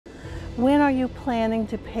When are you planning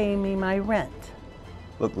to pay me my rent?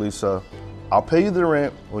 Look, Lisa, I'll pay you the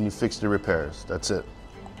rent when you fix the repairs. That's it.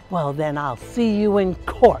 Well, then I'll see you in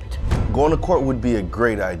court. Going to court would be a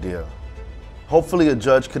great idea. Hopefully a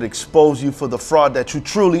judge could expose you for the fraud that you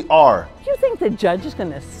truly are. You think the judge is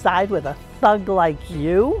going to side with a thug like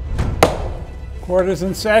you? Court is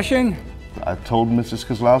in session. I told Mrs.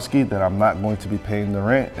 Koslowski that I'm not going to be paying the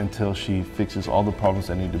rent until she fixes all the problems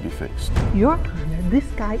that need to be fixed. Your Honor, this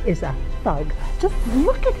guy is a thug. Just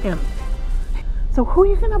look at him. So who are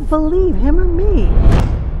you going to believe, him or me?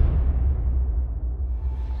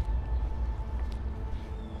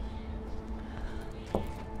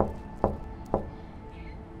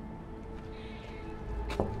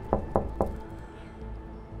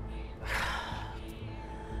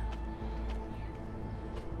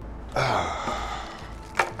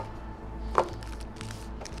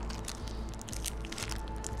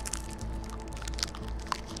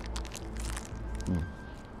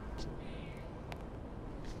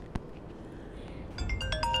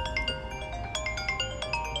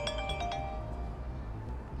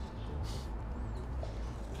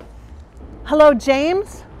 Hello,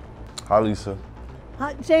 James? Hi, Lisa.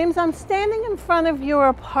 James, I'm standing in front of your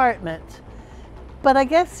apartment, but I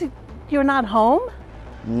guess you're not home?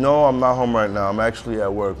 No, I'm not home right now. I'm actually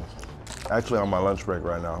at work. Actually on my lunch break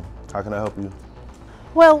right now. How can I help you?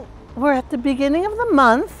 Well, we're at the beginning of the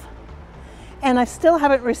month, and I still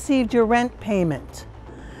haven't received your rent payment.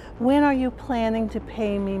 When are you planning to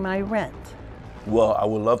pay me my rent? Well, I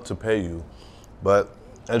would love to pay you, but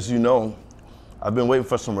as you know, I've been waiting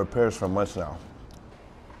for some repairs for months now.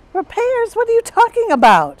 Repairs? What are you talking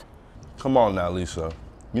about? Come on now, Lisa.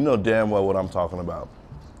 You know damn well what I'm talking about.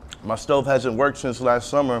 My stove hasn't worked since last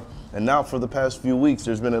summer, and now for the past few weeks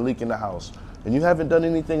there's been a leak in the house, and you haven't done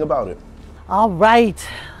anything about it. All right,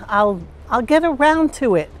 I'll get around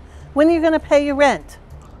to it. When are you going to pay your rent?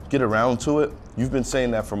 Get around to it? You've been saying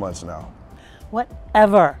that for months now.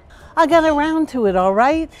 Whatever. I'll get around to it, all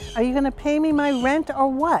right? Are you going to pay me my rent or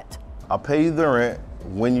what? I'll pay you the rent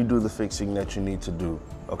when you do the fixing that you need to do,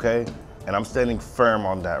 okay? And I'm standing firm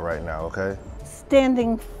on that right now, okay?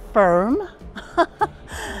 Standing firm?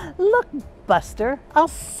 Look, Buster, I'll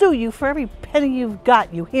sue you for every penny you've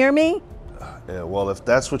got, you hear me? Yeah, well, if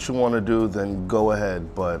that's what you want to do, then go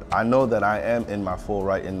ahead. But I know that I am in my full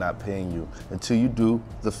right in not paying you until you do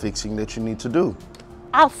the fixing that you need to do.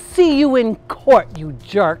 I'll see you in court, you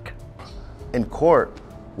jerk. In court?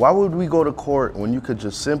 Why would we go to court when you could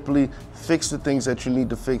just simply fix the things that you need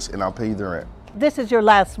to fix and I'll pay you the rent? This is your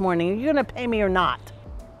last warning. Are you gonna pay me or not?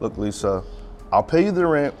 Look, Lisa, I'll pay you the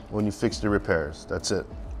rent when you fix the repairs. That's it.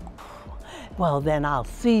 Well, then I'll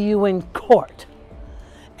see you in court.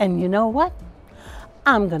 And you know what?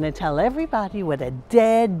 I'm gonna tell everybody what a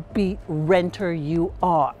deadbeat renter you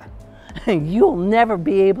are. You'll never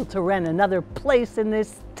be able to rent another place in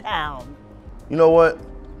this town. You know what?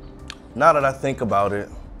 Now that I think about it,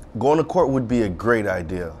 going to court would be a great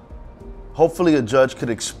idea. Hopefully a judge could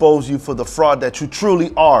expose you for the fraud that you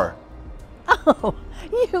truly are. Oh,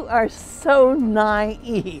 you are so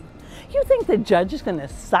naive. You think the judge is going to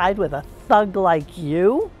side with a thug like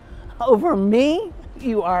you over me?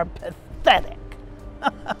 You are pathetic.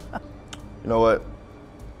 You know what?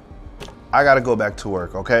 I gotta go back to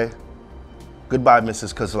work, okay? Goodbye,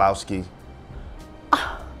 Mrs. Koslowski.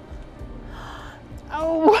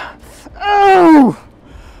 Oh!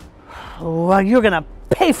 Well, you're gonna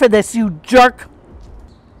pay for this, you jerk!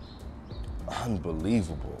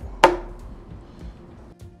 Unbelievable.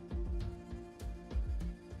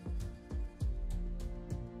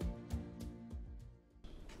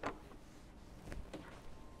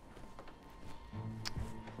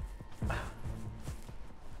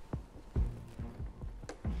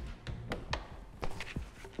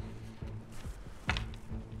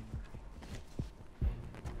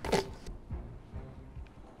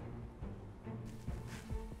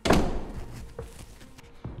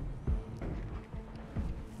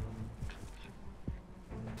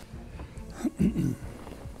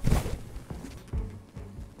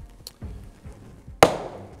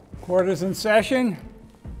 Court is in session.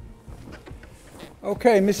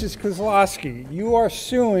 Okay, Mrs. Koslowski, you are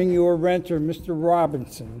suing your renter, Mr.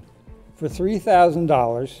 Robinson, for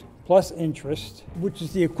 $3,000 plus interest, which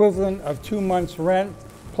is the equivalent of 2 months' rent,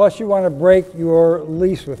 plus you want to break your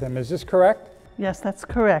lease with him. Is this correct? Yes, that's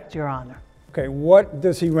correct, Your Honor. Okay, what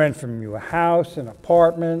does he rent from you? A house, an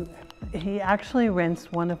apartment? He actually rents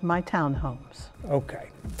one of my townhomes. Okay.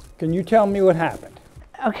 Can you tell me what happened?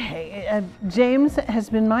 Okay, James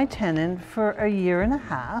has been my tenant for a year and a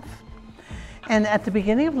half. And at the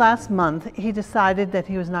beginning of last month, he decided that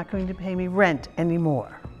he was not going to pay me rent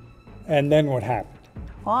anymore. And then what happened?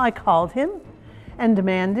 Well, I called him and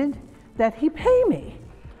demanded that he pay me.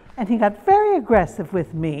 And he got very aggressive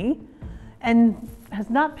with me and has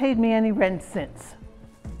not paid me any rent since.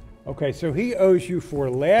 Okay, so he owes you for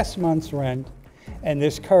last month's rent and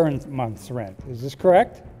this current month's rent. Is this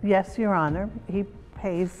correct? Yes, Your Honor. He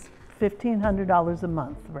pays $1,500 a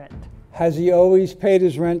month rent. Has he always paid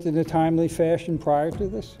his rent in a timely fashion prior to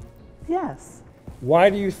this? Yes. Why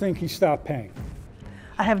do you think he stopped paying?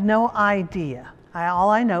 I have no idea. All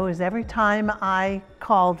I know is every time I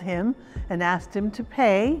called him and asked him to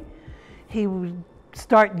pay, he would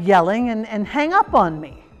start yelling and hang up on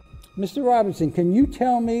me. Mr. Robinson, can you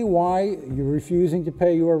tell me why you're refusing to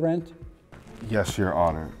pay your rent? Yes, Your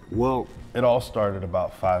Honor. Well, it all started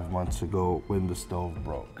about 5 months ago when the stove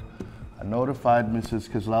broke. I notified Mrs.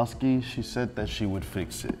 Koslowski. She said that she would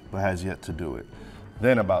fix it, but has yet to do it.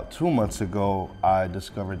 Then about 2 months ago, I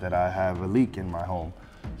discovered that I have a leak in my home.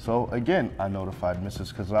 So again, I notified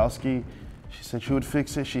Mrs. Koslowski. She said she would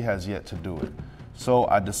fix it. She has yet to do it. So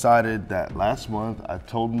I decided that last month, I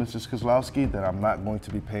told Mrs. Koslowski that I'm not going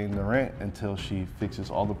to be paying the rent until she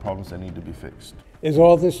fixes all the problems that need to be fixed. Is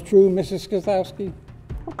all this true, Mrs. Koslowski?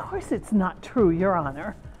 Of course it's not true, Your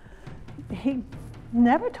Honor. He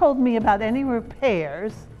never told me about any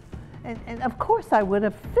repairs. And of course I would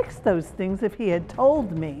have fixed those things if he had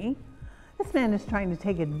told me. This man is trying to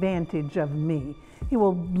take advantage of me. He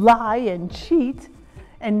will lie and cheat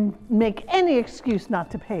and make any excuse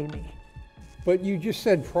not to pay me. But you just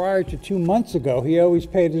said prior to 2 months ago, he always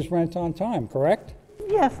paid his rent on time, correct?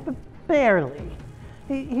 Yes, but barely.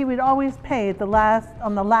 He would always pay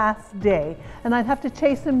on the last day, and I'd have to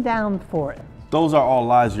chase him down for it. Those are all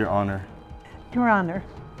lies, Your Honor. Your Honor,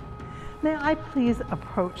 may I please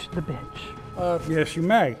approach the bench? Yes, you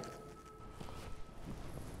may.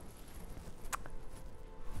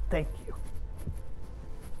 Thank you.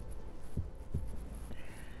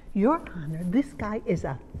 Your Honor, this guy is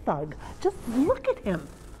a thug. Just look at him.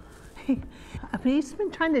 He's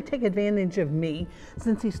been trying to take advantage of me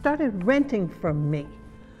since he started renting from me.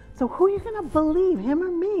 So who are you going to believe, him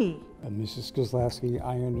or me? Mrs. Koslowski,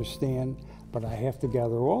 I understand, but I have to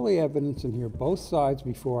gather all the evidence and hear both sides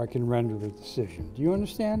before I can render a decision. Do you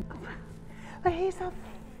understand? But he's a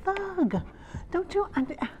thug. Don't you?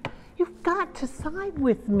 You've got to side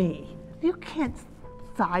with me. You can't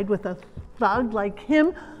side with a thug like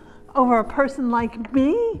him over a person like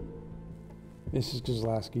me. Mrs.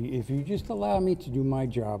 Koslowski, if you just allow me to do my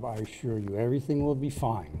job, I assure you everything will be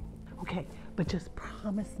fine. Okay, but just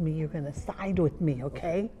promise me you're going to side with me,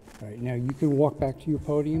 okay? All right, now you can walk back to your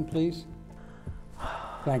podium, please.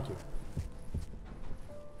 Thank you.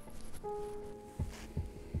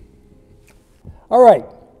 All right,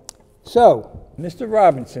 so, Mr.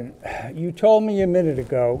 Robinson, you told me a minute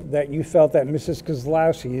ago that you felt that Mrs.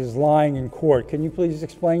 Koslowski is lying in court. Can you please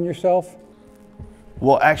explain yourself?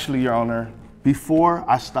 Well, actually, Your Honor, before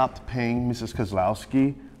I stopped paying Mrs.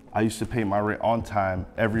 Koslowski, I used to pay my rent on time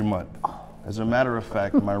every month. As a matter of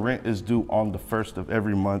fact, my rent is due on the 1st of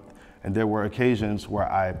every month, and there were occasions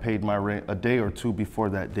where I paid my rent a day or two before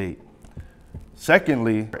that date.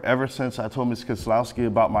 Secondly, ever since I told Ms. Koslowski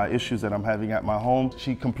about my issues that I'm having at my home,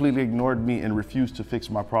 she completely ignored me and refused to fix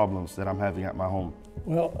my problems that I'm having at my home.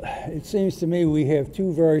 Well, it seems to me we have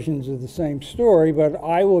two versions of the same story, but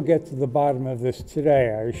I will get to the bottom of this today,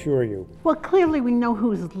 I assure you. Well, clearly we know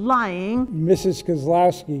who's lying. Mrs.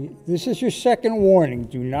 Koslowski, this is your second warning.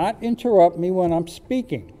 Do not interrupt me when I'm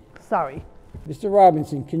speaking. Sorry. Mr.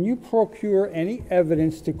 Robinson, can you procure any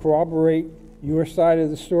evidence to corroborate your side of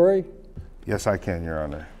the story? Yes, I can, Your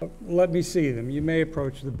Honor. Let me see them. You may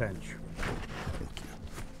approach the bench.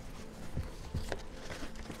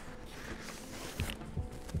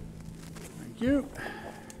 Thank you.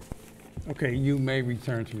 Okay, you may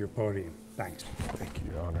return to your podium. Thanks. Thank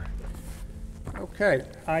you, Your Honor. Okay,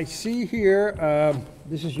 I see here,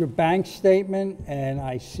 this is your bank statement, and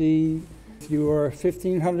I see your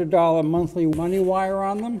 $1,500 monthly money wire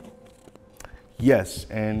on them. Yes,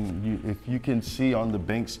 and if you can see on the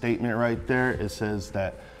bank statement right there, it says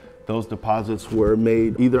that those deposits were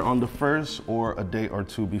made either on the 1st or a day or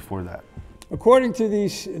two before that. According to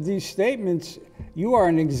these statements, you are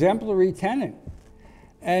an exemplary tenant.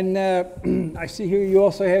 And I see here you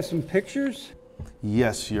also have some pictures.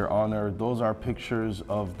 Yes, Your Honor. Those are pictures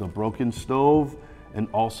of the broken stove and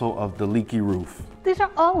also of the leaky roof. These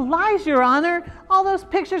are all lies, Your Honor. All those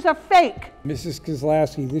pictures are fake. Mrs.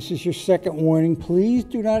 Koslowski, this is your second warning. Please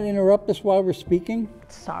do not interrupt us while we're speaking.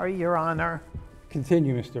 Sorry, Your Honor.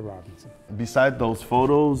 Continue, Mr. Robinson. Beside those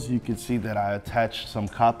photos, you can see that I attached some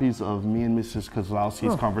copies of me and Mrs.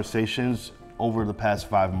 Koslowski's conversations over the past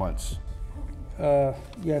 5 months.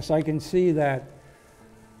 Yes, I can see that.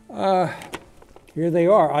 Here they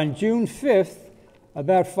are. On June 5th,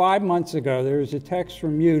 about 5 months ago, there was a text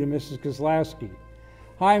from you to Mrs. Koslowski.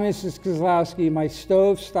 Hi, Mrs. Koslowski, my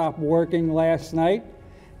stove stopped working last night.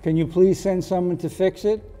 Can you please send someone to fix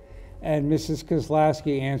it? And Mrs.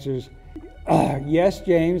 Koslowski answers, yes,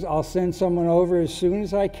 James, I'll send someone over as soon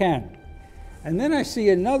as I can. And then I see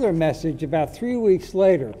another message about 3 weeks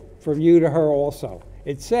later from you to her also.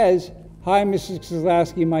 It says, hi, Mrs.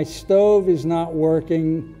 Koslowski, my stove is not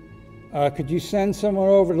working. Could you send someone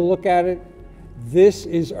over to look at it? This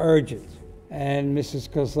is urgent. And Mrs.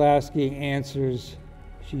 Koslowski answers,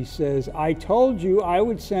 she says, I told you I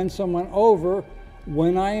would send someone over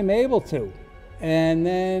when I am able to. And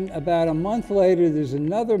then about a month later, there's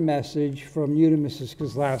another message from you to Mrs.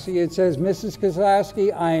 Koslowski. It says, Mrs.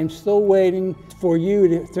 Koslowski, I am still waiting for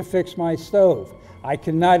you to fix my stove. I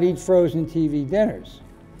cannot eat frozen TV dinners.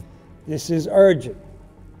 This is urgent.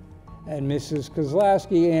 And Mrs.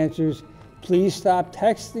 Koslowski answers, please stop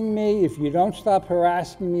texting me. If you don't stop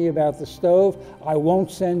harassing me about the stove, I won't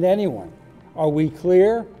send anyone. Are we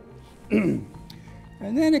clear? And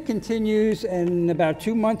then it continues, and about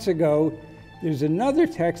 2 months ago, there's another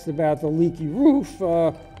text about the leaky roof,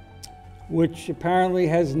 which apparently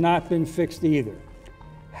has not been fixed either.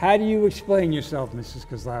 How do you explain yourself, Mrs.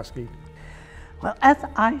 Koslowski? Well, as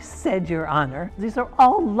I said, Your Honor, these are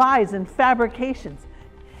all lies and fabrications.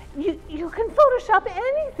 You can Photoshop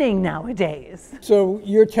anything nowadays. So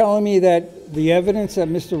you're telling me that the evidence that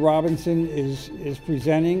Mr. Robinson is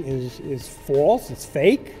presenting is false, it's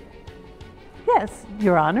fake? Yes,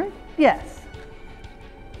 Your Honor, yes.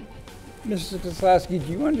 Mrs. Koslowski,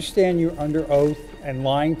 do you understand you're under oath and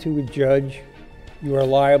lying to a judge? You are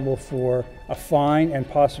liable for a fine and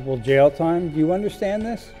possible jail time. Do you understand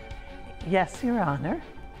this? Yes, Your Honor.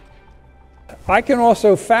 I can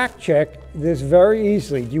also fact check this very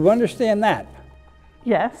easily. Do you understand that?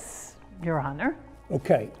 Yes, Your Honor.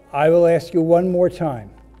 Okay, I will ask you one more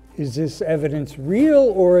time. Is this evidence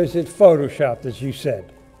real or is it photoshopped, as you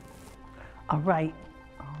said? All right,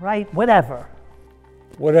 whatever.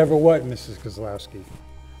 Whatever what, Mrs. Koslowski?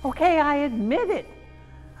 Okay, I admit it.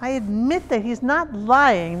 I admit that he's not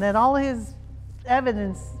lying, that all his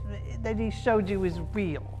evidence that he showed you is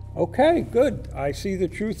real. Okay, good. I see the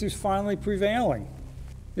truth is finally prevailing.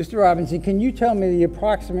 Mr. Robinson, can you tell me the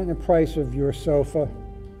approximate price of your sofa?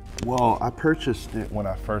 Well, I purchased it when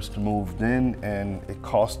I first moved in, and it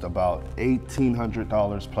cost about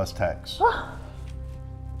 $1,800 plus tax.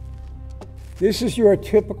 This is your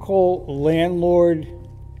typical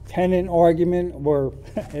landlord-tenant argument, or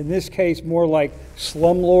in this case, more like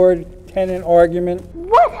slumlord-tenant argument.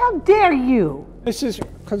 What? How dare you? Mrs.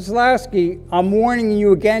 Koslowski, I'm warning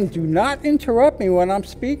you again, do not interrupt me when I'm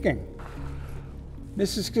speaking.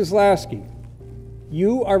 Mrs. Koslowski,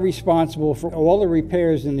 you are responsible for all the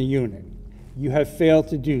repairs in the unit. You have failed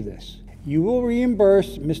to do this. You will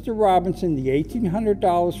reimburse Mr. Robinson the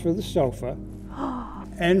 $1,800 for the sofa,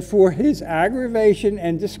 and for his aggravation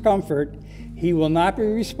and discomfort, he will not be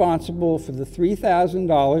responsible for the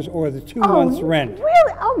 $3,000 or the 2 months' rent.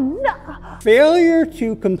 Really? Oh, no. Failure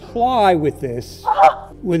to comply with this,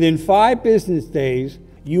 within 5 business days,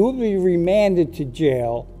 you will be remanded to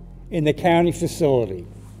jail in the county facility.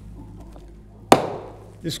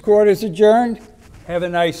 This court is adjourned. Have a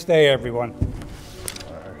nice day, everyone.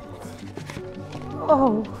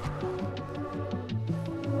 Oh.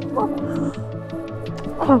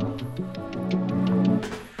 Oh.